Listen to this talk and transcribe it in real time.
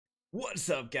What's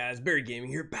up, guys? Barry Gaming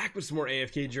here, back with some more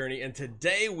AFK Journey, and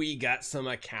today we got some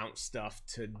account stuff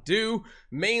to do,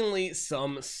 mainly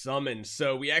some summons.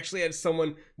 So we actually had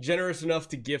someone generous enough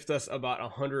to gift us about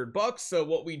 $100. So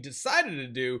what we decided to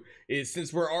do is,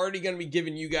 since we're already going to be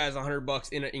giving you guys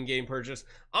 $100 in an in-game purchase,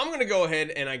 I'm going to go ahead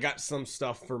and I got some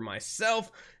stuff for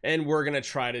myself, and we're going to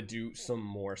try to do some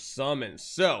more summons.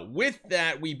 So with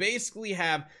that, we basically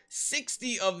have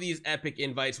 60 of these epic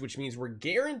invites, which means we're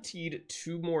guaranteed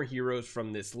 2 more heroes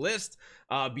from this list.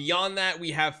 Beyond that,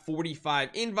 we have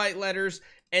 45 invite letters,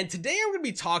 and today I'm going to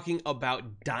be talking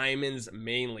about diamonds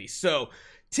mainly. So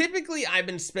typically I've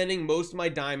been spending most of my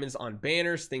diamonds on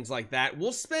banners, things like that.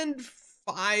 We'll spend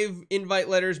 5 invite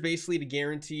letters basically to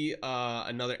guarantee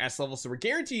another S level, so we're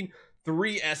guaranteed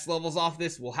 3 S levels off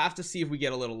this. We'll have to see if we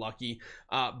get a little lucky,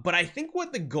 but I think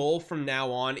what the goal from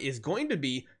now on is going to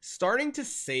be starting to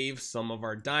save some of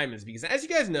our diamonds, because as you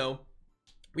guys know,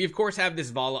 we of course have this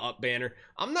Vala up banner.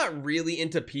 I'm not really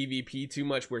into PvP too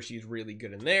much, where she's really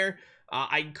good in there.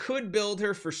 I could build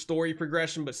her for story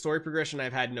progression, but story progression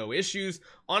I've had no issues.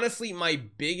 Honestly, my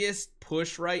biggest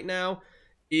push right now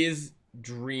is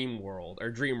Dream World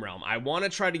or Dream Realm. I want to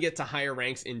try to get to higher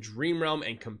ranks in Dream Realm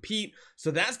and compete,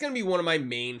 so that's going to be one of my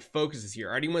main focuses here.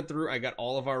 I already went through, I got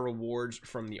all of our rewards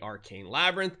from the Arcane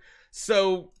Labyrinth.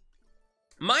 So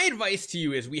my advice to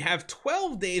you is, we have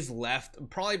 12 days left,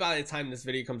 probably by the time this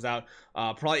video comes out,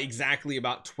 probably exactly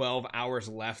about 12 hours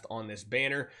left on this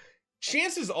banner.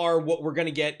 Chances are what we're going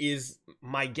to get is,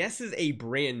 my guess is, a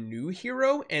brand new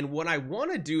hero, and what I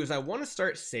want to do is I want to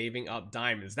start saving up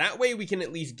diamonds. That way we can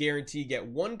at least guarantee get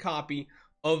 1 copy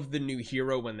of the new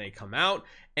hero when they come out,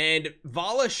 and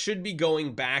Vala should be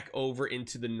going back over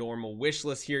into the normal wish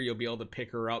list here. You'll be able to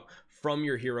pick her up from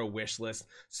your hero wish list.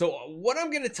 So what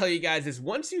I'm going to tell you guys is,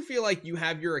 once you feel like you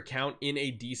have your account in a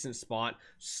decent spot,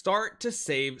 start to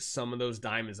save some of those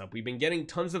diamonds up. We've been getting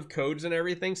tons of codes and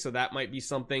everything, so that might be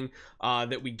something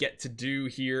that we get to do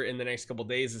here in the next couple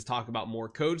days, is talk about more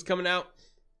codes coming out.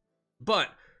 But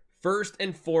first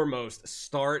and foremost,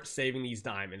 start saving these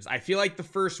diamonds. I feel like the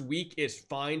first week is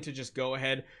fine to just go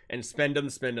ahead and spend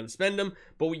them,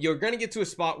 but you're going to get to a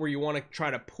spot where you want to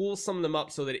try to pool some of them up,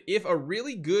 so that if a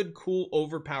really good, cool,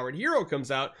 overpowered hero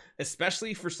comes out,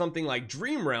 especially for something like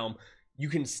Dream Realm, you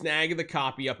can snag the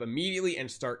copy up immediately and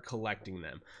start collecting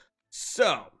them.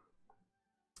 So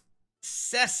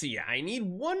Cessia, I need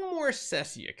 1 more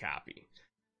Cessia copy.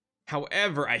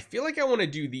 However, I feel like I want to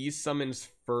do these summons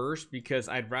first, because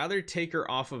I'd rather take her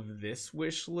off of this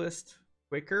wish list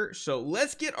quicker. So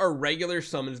let's get our regular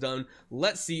summons done.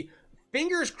 Let's see.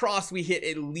 Fingers crossed we hit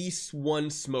at least 1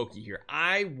 Smokey here.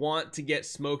 I want to get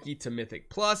Smokey to Mythic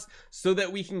Plus so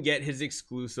that we can get his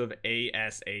exclusive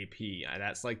ASAP.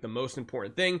 That's like the most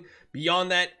important thing.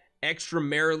 Beyond that, extra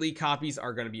Merrily copies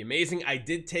are going to be amazing. I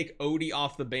did take Odie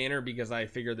off the banner because I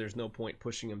figured there's no point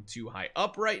pushing him too high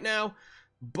up right now.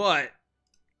 But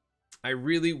I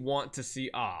really want to see,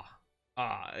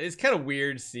 it's kind of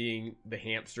weird seeing the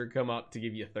hamster come up to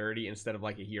give you 30 instead of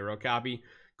like a hero copy.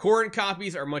 Current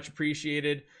copies are much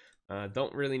appreciated.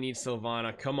 Don't really need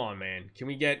Sylvana. Come on, man.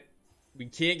 We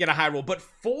can't get a high roll, but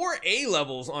 4 A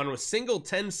levels on a single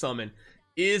 10 summon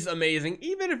is amazing.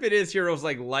 Even if it is heroes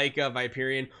like Leica,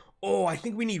 Viperion. Oh, I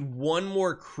think we need 1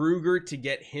 more Kruger to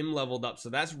get him leveled up.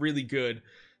 So that's really good.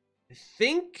 I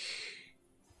think,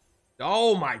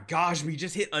 oh my gosh, we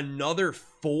just hit another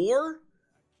 4?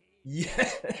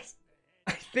 Yes.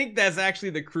 I think that's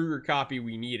actually the Kruger copy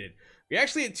we needed. We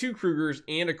actually hit 2 Krugers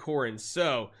and a Corrin.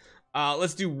 So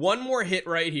let's do 1 more hit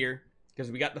right here,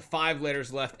 because we got the 5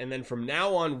 letters left. And then from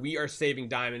now on, we are saving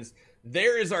diamonds.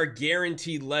 There is our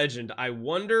guaranteed legend. I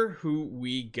wonder who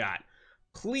we got.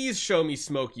 Please show me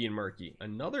Smokey and Murky.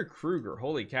 Another Kruger.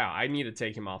 Holy cow. I need to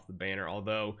take him off the banner.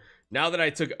 Although, now that I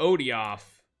took Odie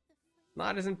off,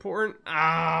 not as important.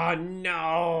 Ah,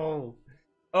 no.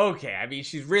 Okay, I mean,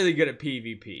 she's really good at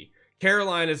PvP.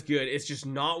 Caroline is good. It's just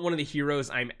not one of the heroes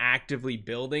I'm actively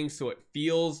building, so it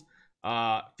feels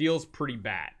pretty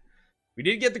bad. We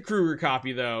did get the Kruger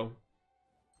copy, though.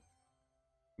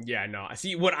 Yeah, no.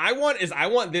 See, what I want is, I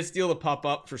want this deal to pop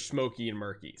up for Smokey and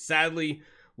Murky. Sadly,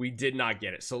 we did not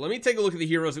get it. So let me take a look at the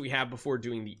heroes that we have before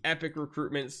doing the epic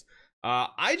recruitments.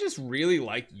 I just really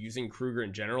like using Kruger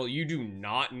in general. You do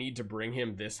not need to bring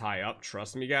him this high up.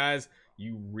 Trust me, guys.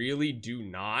 You really do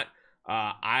not.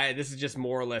 This is just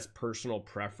more or less personal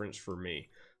preference for me.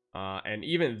 And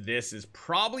even this is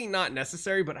probably not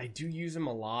necessary, but I do use him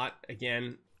a lot.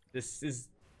 Again, this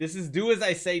is do as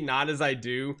I say, not as I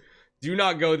do. Do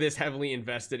not go this heavily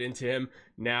invested into him.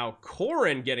 Now,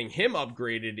 Corrin, getting him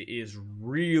upgraded is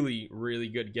really, really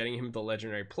good. Getting him the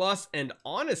Legendary Plus. And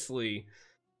honestly,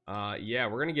 Yeah,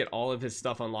 we're gonna get all of his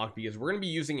stuff unlocked because we're gonna be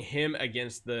using him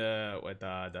against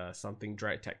the something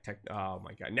tech. Oh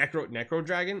my god, necro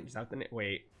dragon. Is that the name?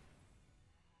 Wait,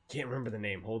 can't remember the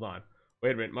name. Hold on.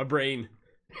 Wait a minute, my brain's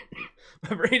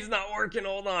not working.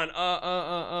 Hold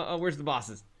on. Where's the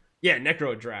bosses? Yeah,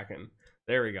 necro dragon.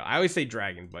 There we go. I always say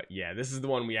dragon, but yeah, this is the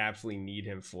one we absolutely need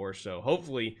him for. So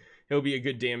hopefully he'll be a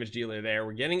good damage dealer there.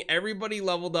 We're getting everybody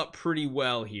leveled up pretty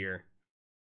well here.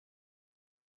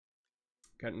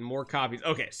 Got more copies.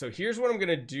 Okay, so here's what I'm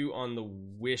gonna do on the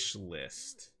wish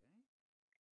list.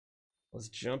 Let's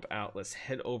jump out. Let's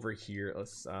head over here.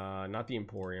 Let's not the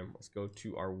Emporium. Let's go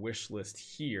to our wish list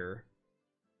here.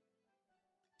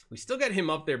 We still got him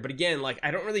up there, but again, like,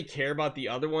 I don't really care about the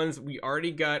other ones. We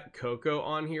already got Coco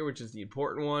on here, which is the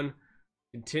important one.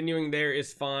 Continuing there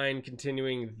is fine.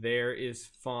 Continuing there is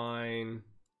fine.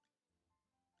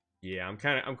 Yeah,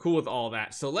 I'm cool with all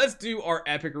that. So let's do our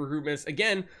epic recruitments.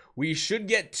 Again, we should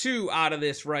get 2 out of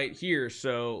this right here.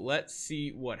 So let's see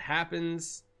what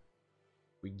happens.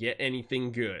 We get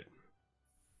anything good.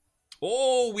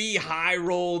 Oh, we high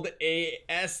rolled a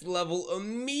S level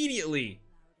immediately.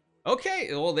 Okay,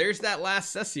 well, there's that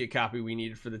last Cessia copy we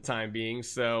needed for the time being.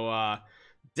 So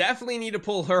definitely need to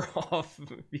pull her off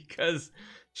because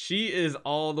she is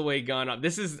all the way gone up.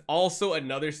 This is also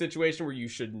another situation where you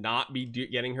should not be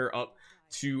getting her up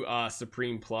to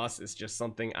Supreme Plus. It's just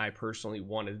something I personally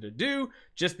wanted to do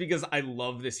just because I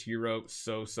love this hero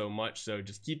so much. So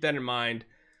just keep that in mind.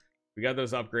 We got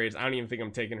those upgrades. I don't even think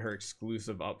I'm taking her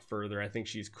exclusive up further. I think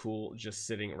she's cool just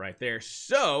sitting right there.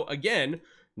 So again,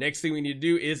 next thing we need to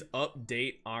do is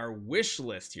update our wish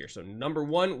list here. So number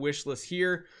 1 wish list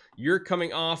here. You're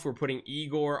coming off. We're putting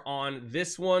Igor on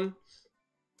this one.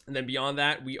 And then beyond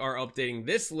that, we are updating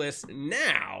this list.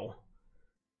 Now,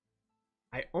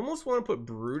 I almost want to put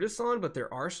Brutus on, but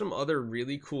there are some other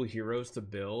really cool heroes to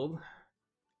build.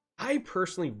 I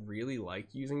personally really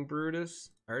like using Brutus.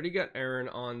 I already got Aaron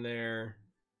on there.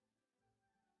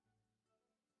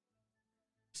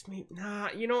 Nah,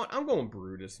 you know what? I'm going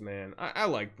Brutus, man. I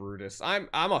like Brutus. I'm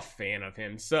a fan of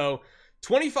him. So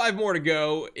 25 more to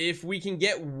go. If we can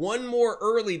get 1 more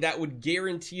early, that would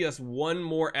guarantee us 1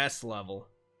 more S level.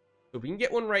 So if we can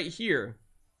get one right here.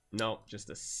 No, just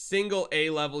a single A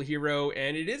level hero,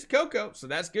 and it is Coco, so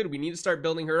that's good. We need to start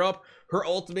building her up. Her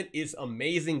ultimate is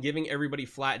amazing, giving everybody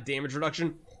flat damage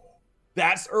reduction.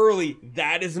 That's early.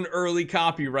 That is an early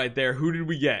copy right there. Who did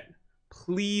we get?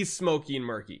 Please, Smokey and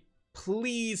Murky.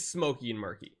 Please, Smokey and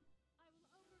Murky.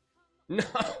 No,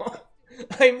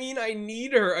 I mean, I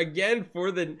need her again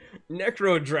for the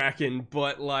Necro Draken,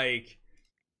 but like,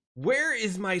 where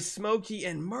is my Smokey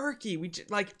and Murky? We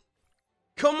just, like,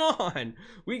 come on.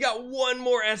 We got 1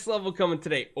 more S level coming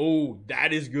today. Oh,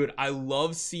 that is good. I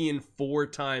love seeing 4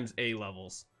 times A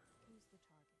levels.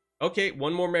 Okay,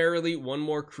 1 more Merrily, 1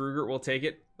 more Kruger. We'll take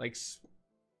it. Like,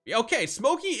 okay,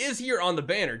 Smokey is here on the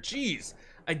banner. Jeez,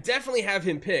 I definitely have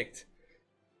him picked.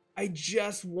 I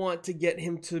just want to get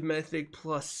him to Mythic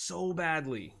Plus so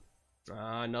badly.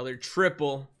 Another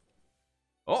triple.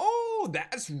 Oh,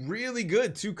 that's really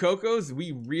good. 2 Cocos.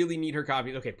 We really need her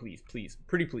copies. Okay, please, please,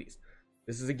 pretty please.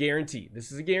 This is a guarantee.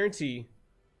 This is a guarantee.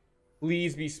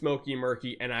 Please be Smokey and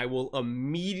Murky, and I will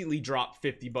immediately drop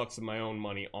 50 bucks of my own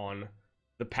money on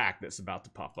the pack that's about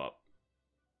to pop up.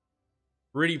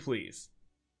 Pretty please.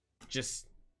 Just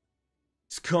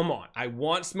come on. I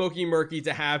want Smokey and Murky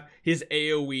to have his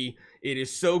AoE. It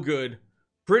is so good.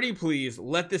 Pretty please,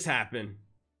 let this happen.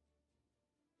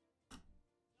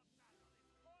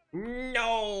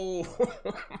 No.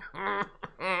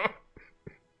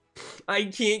 I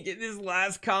can't get this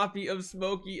last copy of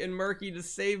Smokey and Murky to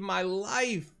save my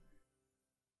life.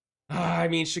 I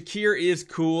mean, Shakir is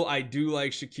cool. I do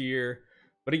like Shakir.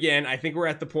 But again, I think we're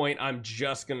at the point I'm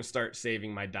just going to start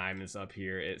saving my diamonds up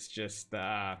here. It's just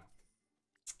that,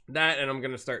 and I'm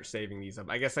going to start saving these up.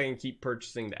 I guess I can keep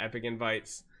purchasing the epic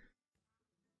invites.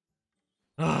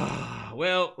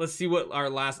 Well, let's see what our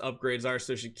last upgrades are.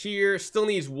 So Shakir still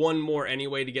needs 1 more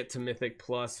anyway to get to Mythic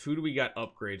Plus. Who do we got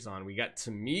upgrades on? We got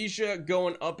Tamisha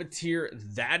going up a tier.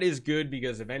 That is good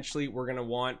because eventually we're going to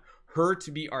want her to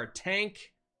be our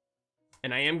tank.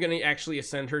 And I am going to actually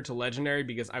ascend her to Legendary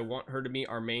because I want her to be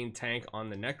our main tank on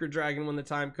the Necro Dragon when the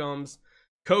time comes.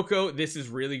 Coco, this is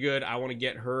really good. I want to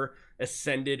get her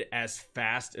ascended as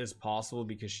fast as possible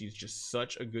because she's just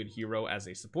such a good hero as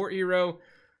a support hero.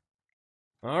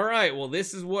 All right, well,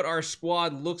 this is what our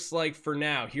squad looks like for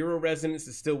now. Hero Resonance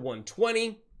is still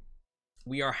 120.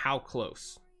 We are how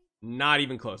close? Not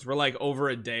even close. We're like over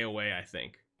a day away, I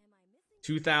think.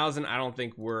 2,000, I don't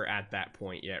think we're at that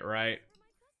point yet, right?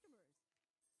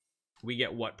 We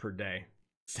get what per day?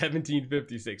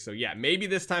 1756. So yeah, maybe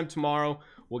this time tomorrow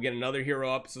we'll get another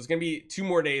hero up. So it's gonna be 2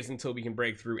 more days until we can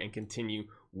break through and continue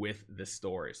with the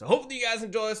story. So hopefully you guys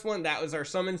enjoy this one. That was our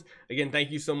summons. Again,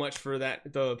 thank you so much for that,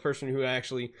 the person who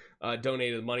actually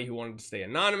donated the money, who wanted to stay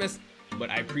anonymous. But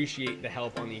I appreciate the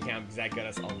help on the account because that got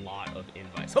us a lot of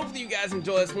invites. Hopefully you guys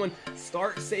enjoy this one.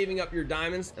 Start saving up your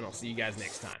diamonds, and I'll see you guys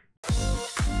next time.